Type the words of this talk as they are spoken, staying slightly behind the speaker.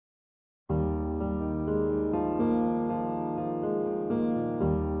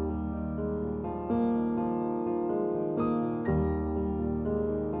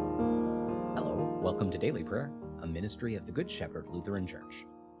Welcome to Daily Prayer, a ministry of the Good Shepherd Lutheran Church.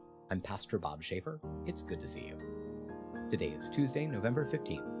 I'm Pastor Bob Schaefer. It's good to see you. Today is Tuesday, November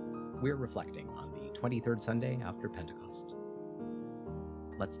 15th. We're reflecting on the 23rd Sunday after Pentecost.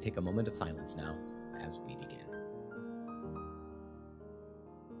 Let's take a moment of silence now as we begin.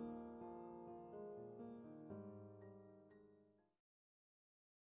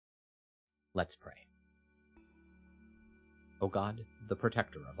 Let's pray. O God, the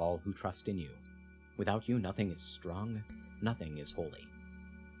protector of all who trust in you, without you nothing is strong, nothing is holy.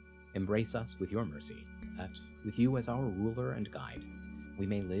 Embrace us with your mercy, that, with you as our ruler and guide, we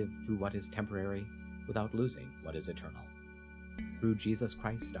may live through what is temporary without losing what is eternal. Through Jesus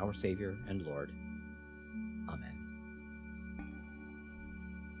Christ, our Savior and Lord. Amen.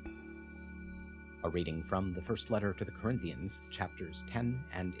 A reading from the first letter to the Corinthians, chapters 10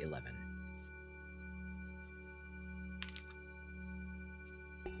 and 11.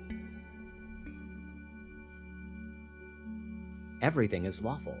 Everything is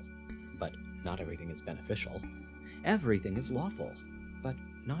lawful, but not everything is beneficial. Everything is lawful, but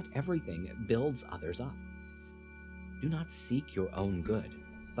not everything builds others up. Do not seek your own good,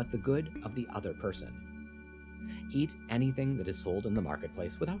 but the good of the other person. Eat anything that is sold in the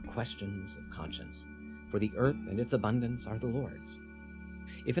marketplace without questions of conscience, for the earth and its abundance are the Lord's.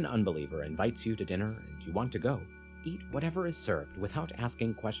 If an unbeliever invites you to dinner and you want to go, eat whatever is served without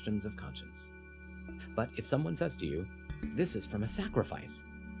asking questions of conscience. But if someone says to you, "This is from a sacrifice,"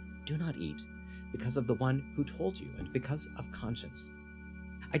 do not eat, because of the one who told you and because of conscience.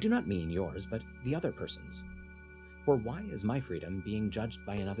 I do not mean yours, but the other person's. For why is my freedom being judged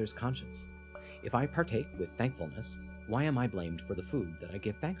by another's conscience? If I partake with thankfulness, why am I blamed for the food that I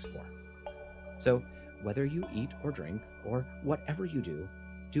give thanks for? So, whether you eat or drink, or whatever you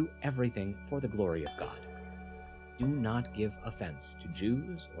do everything for the glory of God. Do not give offense to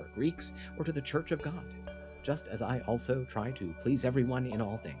Jews or Greeks or to the Church of God, just as I also try to please everyone in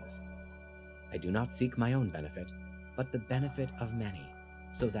all things. I do not seek my own benefit, but the benefit of many,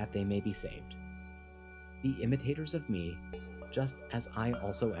 so that they may be saved. Be imitators of me, just as I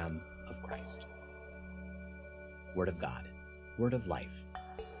also am of Christ. Word of God, word of life.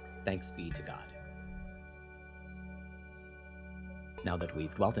 Thanks be to God. Now that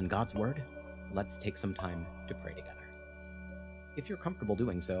we've dwelt in God's word, let's take some time to pray together. If you're comfortable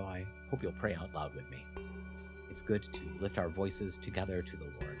doing so, I hope you'll pray out loud with me. It's good to lift our voices together to the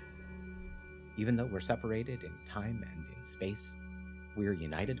Lord. Even though we're separated in time and in space, we're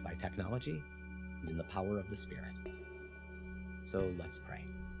united by technology and in the power of the Spirit. So let's pray.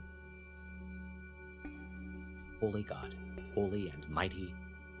 Holy God, holy and mighty,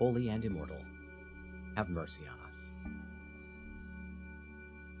 holy and immortal, have mercy on us.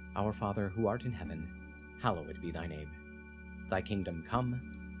 Our Father, who art in heaven, hallowed be thy name. Thy kingdom come,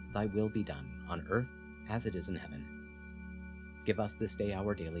 thy will be done, on earth as it is in heaven. Give us this day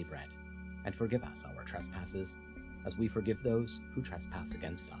our daily bread, and forgive us our trespasses, as we forgive those who trespass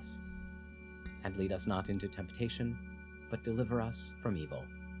against us. And lead us not into temptation, but deliver us from evil.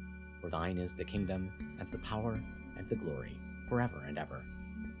 For thine is the kingdom, and the power, and the glory, forever and ever.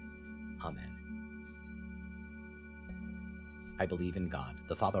 Amen. I believe in God,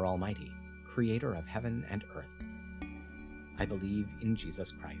 the Father Almighty, creator of heaven and earth. I believe in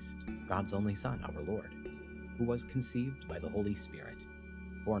Jesus Christ, God's only Son, our Lord, who was conceived by the Holy Spirit,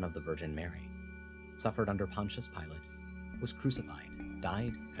 born of the Virgin Mary, suffered under Pontius Pilate, was crucified,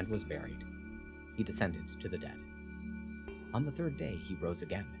 died, and was buried. He descended to the dead. On the third day he rose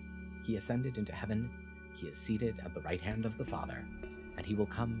again. He ascended into heaven. He is seated at the right hand of the Father, and he will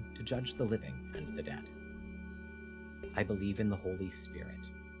come to judge the living and the dead. I believe in the Holy Spirit,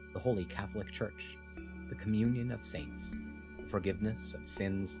 the Holy Catholic Church, the communion of saints, the forgiveness of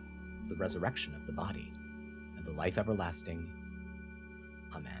sins, the resurrection of the body, and the life everlasting.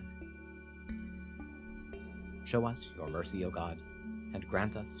 Amen. Show us your mercy, O God, and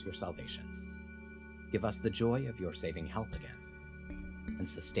grant us your salvation. Give us the joy of your saving help again, and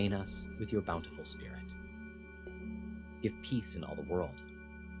sustain us with your bountiful Spirit. Give peace in all the world,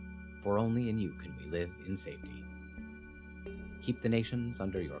 for only in you can we live in safety. Keep the nations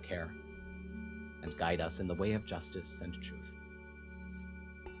under your care, and guide us in the way of justice and truth.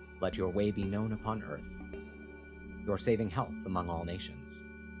 Let your way be known upon earth, your saving health among all nations.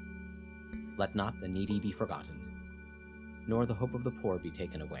 Let not the needy be forgotten, nor the hope of the poor be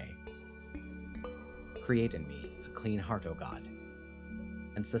taken away. Create in me a clean heart, O God,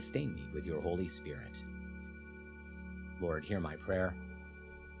 and sustain me with your Holy Spirit. Lord, hear my prayer,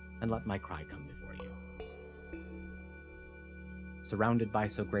 and let my cry come before you. Surrounded by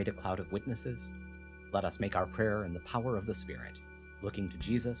so great a cloud of witnesses, let us make our prayer in the power of the Spirit, looking to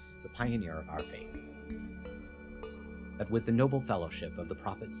Jesus, the pioneer of our faith. that with the noble fellowship of the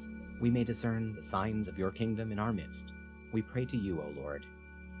prophets we may discern the signs of your kingdom in our midst, we pray to you, O Lord.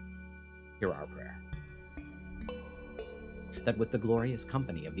 Hear our prayer. That with the glorious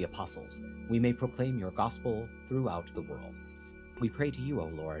company of the apostles we may proclaim your gospel throughout the world, we pray to you, O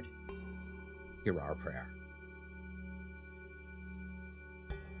Lord. Hear our prayer.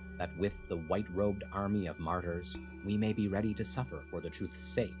 That with the white-robed army of martyrs we may be ready to suffer for the truth's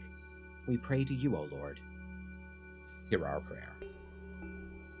sake, we pray to you, O Lord. Hear our prayer.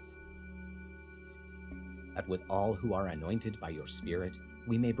 That with all who are anointed by your Spirit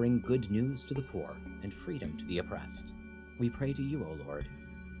we may bring good news to the poor and freedom to the oppressed, we pray to you, O Lord.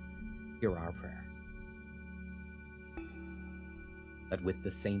 Hear our prayer. That with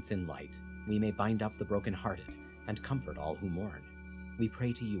the saints in light we may bind up the brokenhearted and comfort all who mourn, we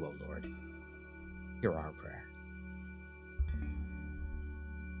pray to you, O Lord. Hear our prayer.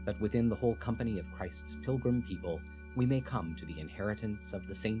 That within the whole company of Christ's pilgrim people we may come to the inheritance of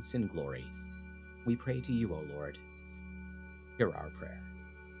the saints in glory, we pray to you, O Lord. Hear our prayer.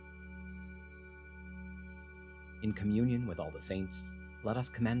 In communion with all the saints, let us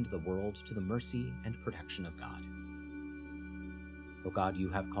commend the world to the mercy and protection of God. O God, you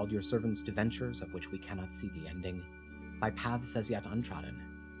have called your servants to ventures of which we cannot see the ending, by paths as yet untrodden,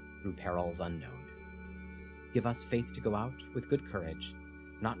 through perils unknown. Give us faith to go out with good courage,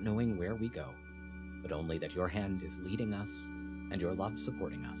 not knowing where we go, but only that your hand is leading us and your love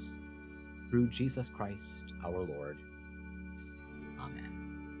supporting us. Through Jesus Christ, our Lord. Amen.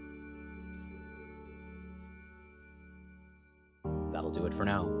 That'll do it for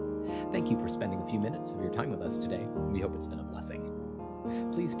now. Thank you for spending a few minutes of your time with us today. We hope it's been a blessing.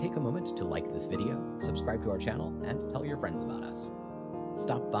 Please take a moment to like this video, subscribe to our channel, and tell your friends about us.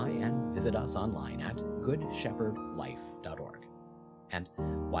 Stop by and visit us online at goodshepherdlife.org. And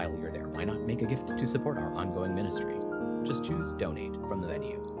while you're there, why not make a gift to support our ongoing ministry? Just choose Donate from the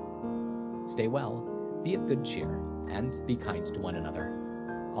menu. Stay well, be of good cheer, and be kind to one another.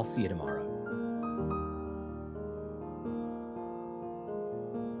 I'll see you tomorrow.